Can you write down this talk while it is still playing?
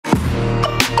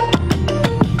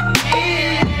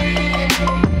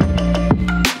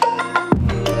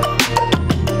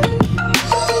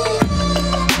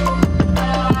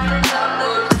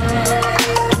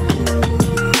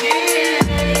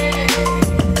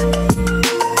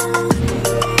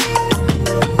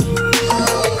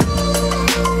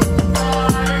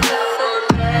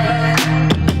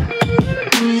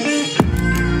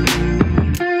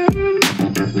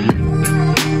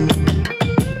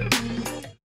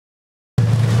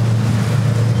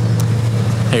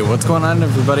Hey, what's going on,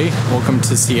 everybody? Welcome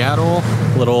to Seattle.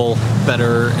 A little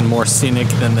better and more scenic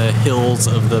than the hills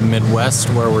of the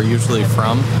Midwest where we're usually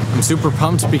from. I'm super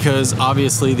pumped because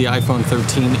obviously the iPhone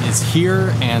 13 is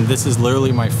here, and this is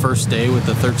literally my first day with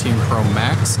the 13 Pro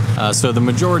Max. So the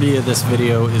majority of this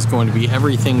video is going to be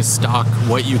everything stock,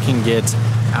 what you can get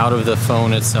out of the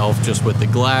phone itself just with the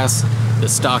glass, the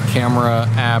stock camera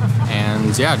app,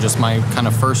 and yeah, just my kind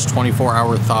of first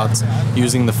 24-hour thoughts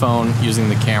using the phone, using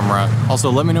the camera. Also,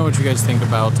 let me know what you guys think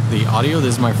about the audio.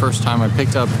 This is my first time. I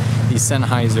picked up the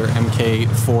𝗦𝗧𝗨𝗙𝗙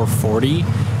MK440,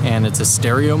 and it's a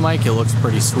stereo mic. It looks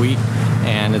pretty sweet,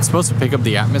 and it's supposed to pick up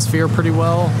the atmosphere pretty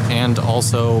well, and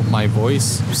also my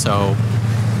voice, so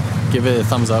give it a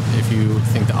thumbs up if you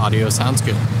think the audio sounds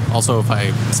good. Also, if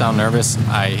I sound nervous,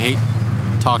 I hate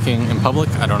talking in public.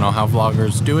 I don't know how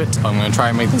vloggers do it. I'm gonna try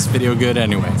and make this video good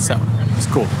anyway, so it's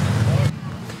cool.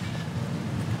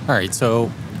 Alright,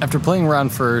 so after playing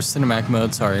around for cinematic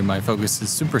mode, sorry, my focus is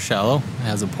super shallow, it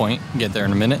has a point, get there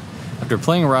in a minute. After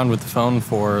playing around with the phone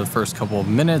for the first couple of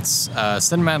minutes,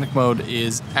 cinematic mode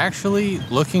is actually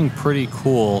looking pretty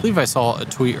cool. I believe I saw a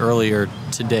tweet earlier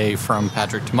today from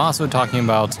𝗚𝗘𝗙𝗖𝗞 talking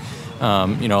about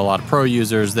you know, a lot of pro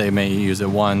users, they may use it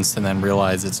once and then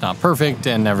realize it's not perfect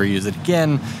and never use it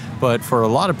again. But for a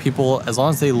lot of people, as long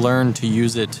as they learn to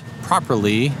use it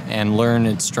properly and learn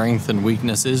its strengths and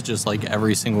weaknesses, just like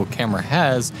every single camera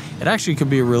has, it actually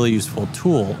could be a really useful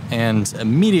tool. And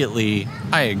immediately,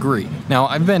 I agree. Now,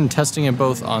 I've been testing it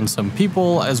both on some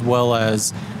people as well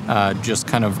as just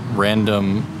kind of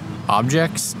random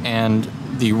objects, and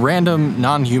the random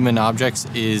non-human objects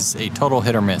is a total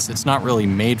hit or miss. It's not really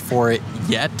made for it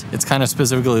yet. It's kind of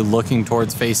specifically looking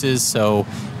towards faces, so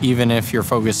even if you're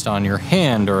focused on your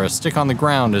hand or a stick on the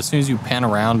ground, as soon as you pan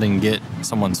around and get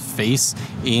someone's face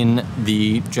in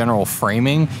the general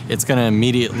framing, it's gonna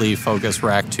immediately focus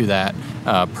rack to that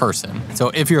person.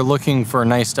 So if you're looking for a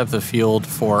nice depth of field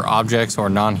for objects or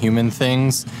non-human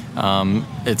things,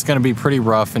 it's gonna be pretty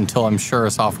rough until I'm sure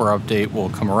a software update will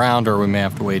come around, or we may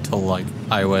have to wait till like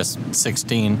iOS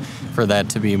 16 for that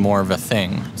to be more of a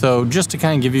thing. So just to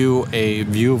kind of give you a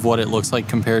view of what it looks like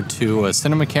compared to a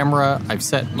cinema camera, I've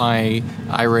set my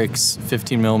IRIX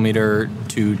 15mm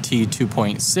to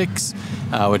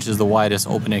T2.6, which is the widest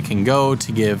open it can go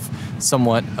to give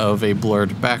somewhat of a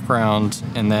blurred background.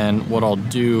 And then what I'll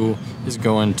do is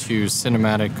go into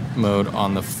cinematic mode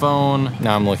on the phone.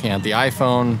 Now I'm looking at the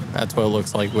iPhone. That's what it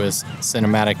looks like with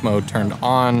cinematic mode turned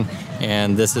on.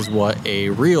 And this is what a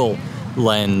real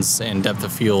lens and depth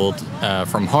of field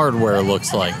from hardware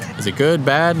looks like. Is it good,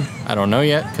 bad? I don't know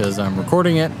yet because I'm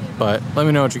recording it, but let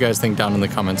me know what you guys think down in the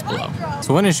comments below.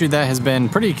 So one issue that has been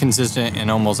pretty consistent in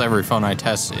almost every phone I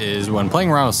test is when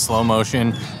playing around with slow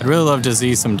motion, I'd really love to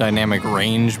see some dynamic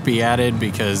range be added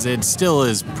because it still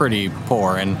is pretty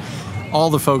poor, and all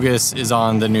the focus is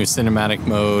on the new cinematic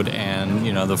mode and,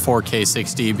 you know, the 4K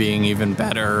 60 being even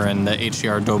better and the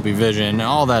HDR Dolby Vision and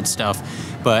all that stuff.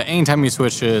 But anytime you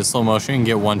switch to slow motion and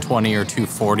get 120 or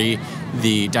 240,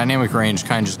 the dynamic range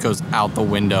kind of just goes out the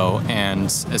window. And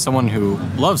as someone who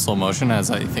loves slow motion, as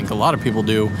I think a lot of people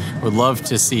do, would love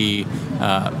to see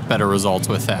better results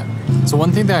with that. So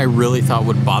one thing that I really thought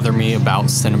would bother me about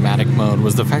cinematic mode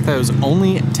was the fact that it was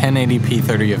only 1080p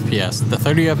 30 FPS. The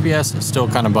 30 FPS is still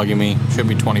kind of bugging me, should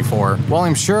be 24. While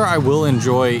I'm sure I will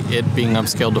enjoy it being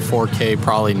upscaled to 4K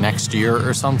probably next year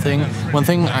or something, one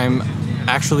thing I'm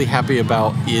actually happy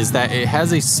about is that it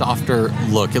has a softer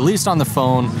look, at least on the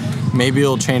phone. Maybe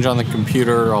it'll change on the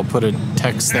computer. I'll put a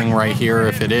text thing right here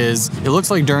if it is. It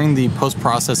looks like during the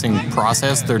post-processing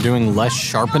process, they're doing less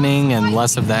sharpening and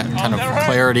less of that kind of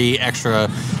clarity, extra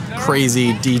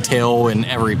crazy detail in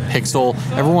every pixel.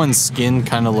 Everyone's skin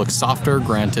kind of looks softer.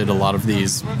 Granted, a lot of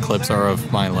these clips are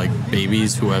of my like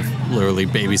babies who have literally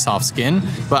baby soft skin,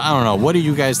 but I don't know. What do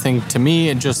you guys think? To me,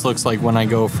 it just looks like when I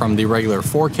go from the regular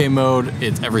 4K mode,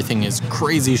 everything is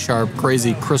crazy sharp,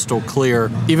 crazy crystal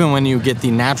clear. Even when you get the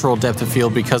natural depth of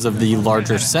field because of the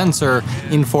larger sensor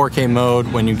in 4K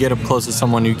mode, when you get up close to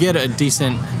someone, you get a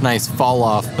decent, nice fall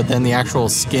off, but then the actual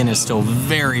skin is still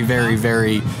very, very,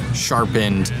 very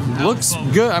sharpened. Looks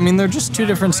good. I mean, they're just two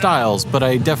different styles, but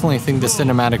I definitely think the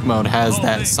cinematic mode has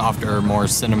that softer, more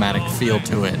cinematic feel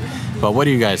to it. But what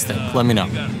do you guys think? Let me know.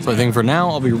 So I think for now,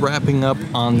 I'll be wrapping up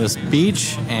on this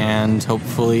beach and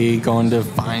hopefully going to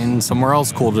find somewhere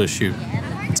else cool to shoot.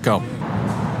 Let's go.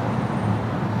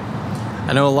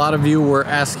 I know a lot of you were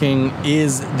asking,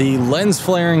 is the lens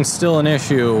flaring still an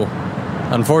issue?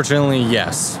 Unfortunately,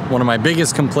 yes. One of my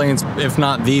biggest complaints, if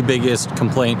not the biggest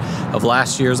complaint of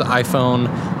last year's iPhone,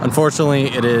 unfortunately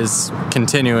it is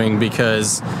continuing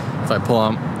because if I pull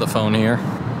up the phone here,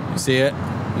 you see it?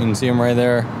 You can see them right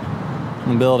there.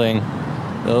 in the building.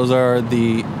 Those are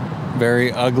the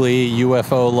very ugly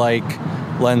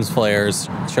UFO-like lens flares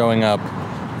showing up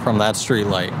from that street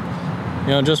light. You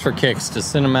know, just for kicks, does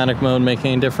cinematic mode make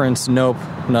any difference? Nope,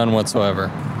 none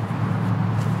whatsoever.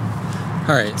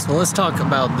 Alright, so let's talk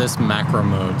about this macro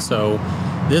mode. So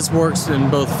this works in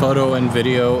both photo and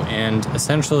video, and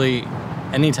essentially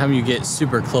anytime you get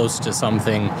super close to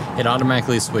something, it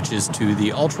automatically switches to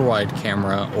the ultra-wide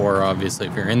camera, or obviously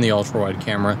if you're in the ultra-wide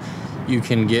camera, you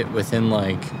can get within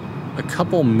like a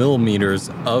couple millimeters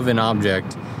of an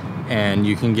object and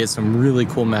you can get some really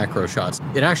cool macro shots.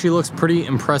 It actually looks pretty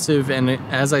impressive, and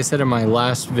as I said in my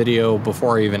last video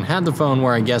before I even had the phone,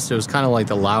 where I guessed it was kind of like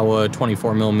the 𝗬𝗚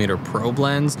 24mm probe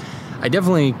lens, I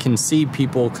definitely can see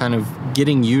people kind of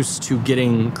getting used to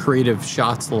getting creative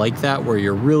shots like that, where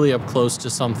you're really up close to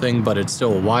something, but it's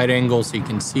still a wide angle so you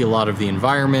can see a lot of the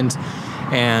environment.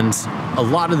 And a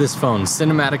lot of this phone,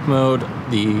 cinematic mode,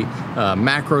 the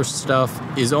macro stuff,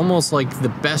 is almost like the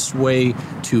best way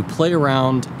to play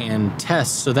around and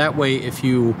test. So that way, if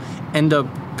you end up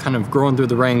kind of growing through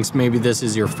the ranks, maybe this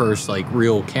is your first like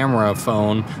real camera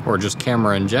phone or just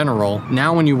camera in general.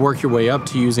 Now when you work your way up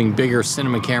to using bigger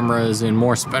cinema cameras and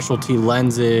more specialty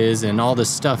lenses and all this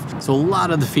stuff, so a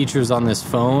lot of the features on this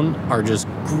phone are just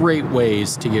great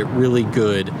ways to get really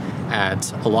good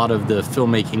at a lot of the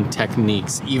filmmaking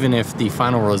techniques, even if the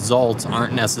final results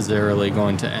aren't necessarily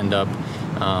going to end up,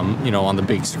 you know, on the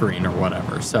big screen or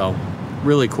whatever. So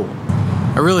really cool.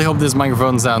 I really hope this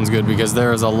microphone sounds good because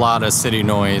there is a lot of city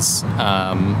noise,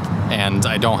 and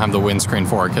I don't have the windscreen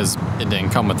for it because it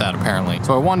didn't come with that apparently.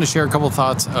 So I wanted to share a couple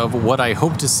thoughts of what I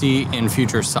hope to see in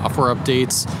future software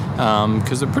updates,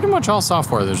 because they're pretty much all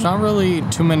software. There's not really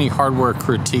too many hardware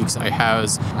critiques I have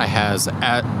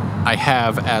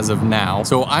as of now.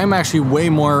 So I'm actually way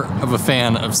more of a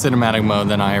fan of cinematic mode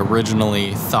than I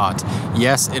originally thought.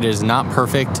 Yes, it is not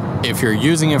perfect. If you're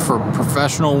using it for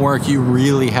professional work, you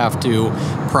really have to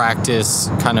practice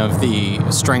kind of the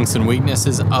strengths and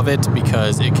weaknesses of it,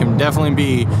 because it can definitely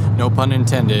be, no pun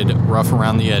intended, rough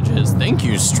around the edges. Thank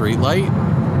you, street light.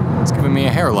 It's giving me a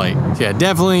hair light. So yeah,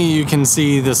 definitely you can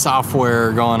see the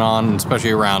software going on, especially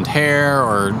around hair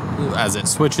or as it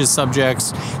switches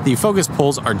subjects. The focus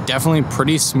pulls are definitely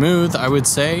pretty smooth, I would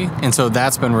say, and so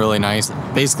that's been really nice.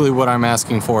 Basically what I'm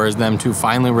asking for is them to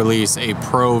finally release a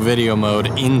pro video mode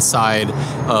inside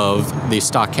of the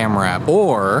stock camera app.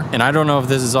 Or, and I don't know if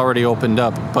this is already opened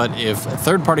up, but if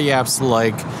third-party apps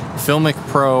like Filmic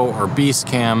Pro or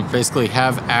Beastcam basically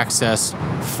have access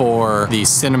for the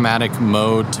cinematic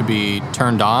mode to be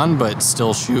turned on, but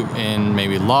still shoot in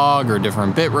maybe log or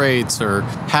different bit rates, or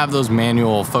have those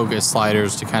manual focus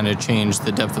sliders to kind of change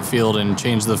the depth of field and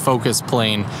change the focus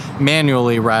plane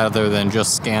manually rather than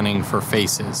just scanning for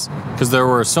faces. Because there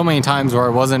were so many times where I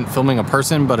wasn't filming a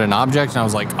person but an object, and I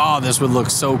was like, oh, this would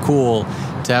look so cool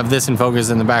to have this in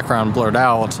focus in the background blurred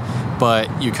out,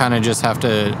 but you kind of just have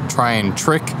to try and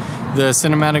trick the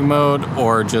cinematic mode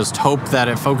or just hope that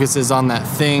it focuses on that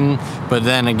thing. But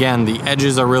then again, the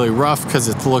edges are really rough because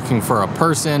it's looking for a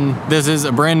person. This is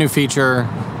a brand new feature.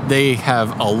 They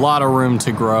have a lot of room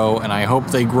to grow, and I hope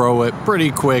they grow it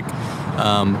pretty quick.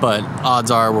 But odds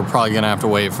are we're probably gonna have to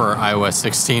wait for iOS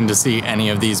 16 to see any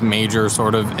of these major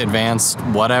sort of advanced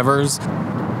whatevers.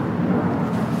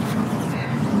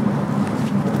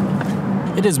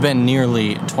 It has been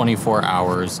nearly 24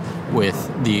 hours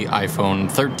with the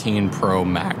iPhone 13 Pro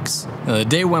Max. The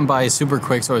day went by super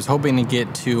quick, so I was hoping to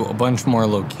get to a bunch more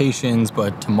locations,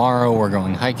 but tomorrow we're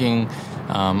going hiking.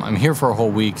 I'm here for a whole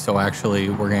week, so actually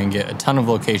we're going to get a ton of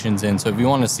locations in. So if you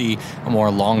want to see a more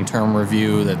long-term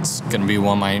review that's going to be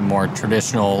one of my more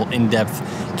traditional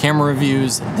in-depth camera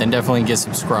reviews, then definitely get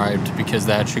subscribed, because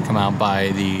that should come out by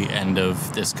the end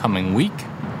of this coming week.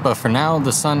 But for now,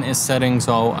 the sun is setting,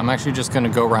 so I'm actually just going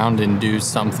to go around and do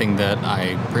something that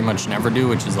I pretty much never do,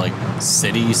 which is like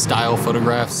city-style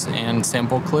photographs and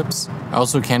sample clips. I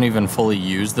also can't even fully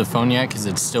use the phone yet because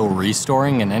it's still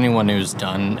restoring, and anyone who's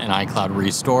done an iCloud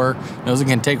restore knows it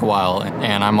can take a while,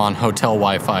 and I'm on hotel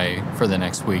Wi-Fi for the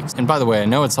next week. And by the way, I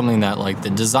know it's something that like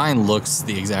the design looks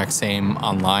the exact same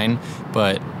online,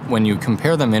 but when you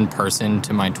compare them in person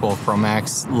to my 12 Pro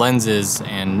Max, lenses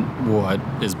and what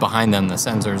is behind them, the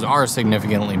sensors, are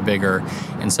significantly bigger.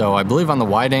 And so I believe on the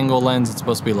wide angle lens, it's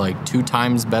supposed to be like 2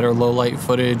 times better low light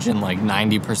footage and like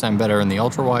 90% better in the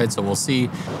ultra wide, so we'll see.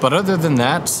 But other than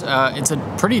that, it's a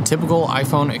pretty typical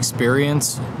iPhone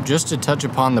experience. Just to touch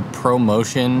upon the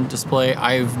ProMotion display,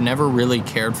 I've never really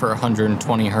cared for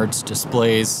 120 Hertz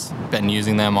displays. Been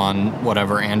using them on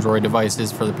whatever Android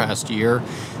devices for the past year.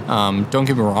 Don't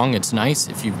get me wrong, wrong, it's nice.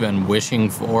 If you've been wishing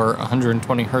for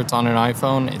 120 hertz on an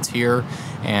iPhone, it's here,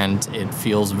 and it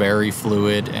feels very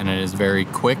fluid and it is very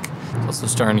quick. It's also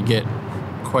starting to get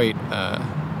quite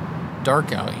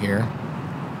dark out here.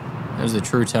 There's a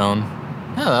true tone.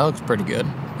 Yeah, that looks pretty good.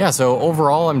 Yeah, so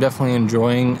overall, I'm definitely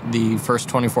enjoying the first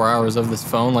 24 hours of this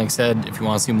phone. Like I said, if you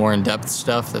want to see more in-depth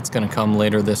stuff, that's going to come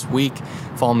later this week.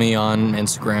 Follow me on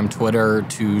Instagram, Twitter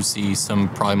to see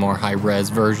some probably more high-res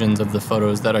versions of the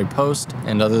photos that I post.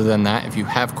 And other than that, if you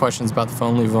have questions about the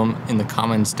phone, leave them in the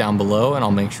comments down below, and I'll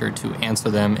make sure to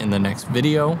answer them in the next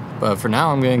video. But for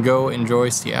now, I'm going to go enjoy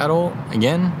Seattle.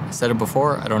 Again, I said it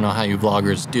before, I don't know how you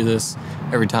vloggers do this.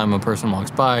 Every time a person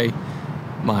walks by,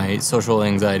 my social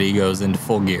anxiety goes into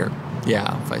full gear.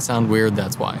 Yeah, if I sound weird,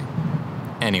 that's why.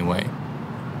 Anyway,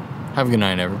 have a good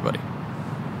night, everybody.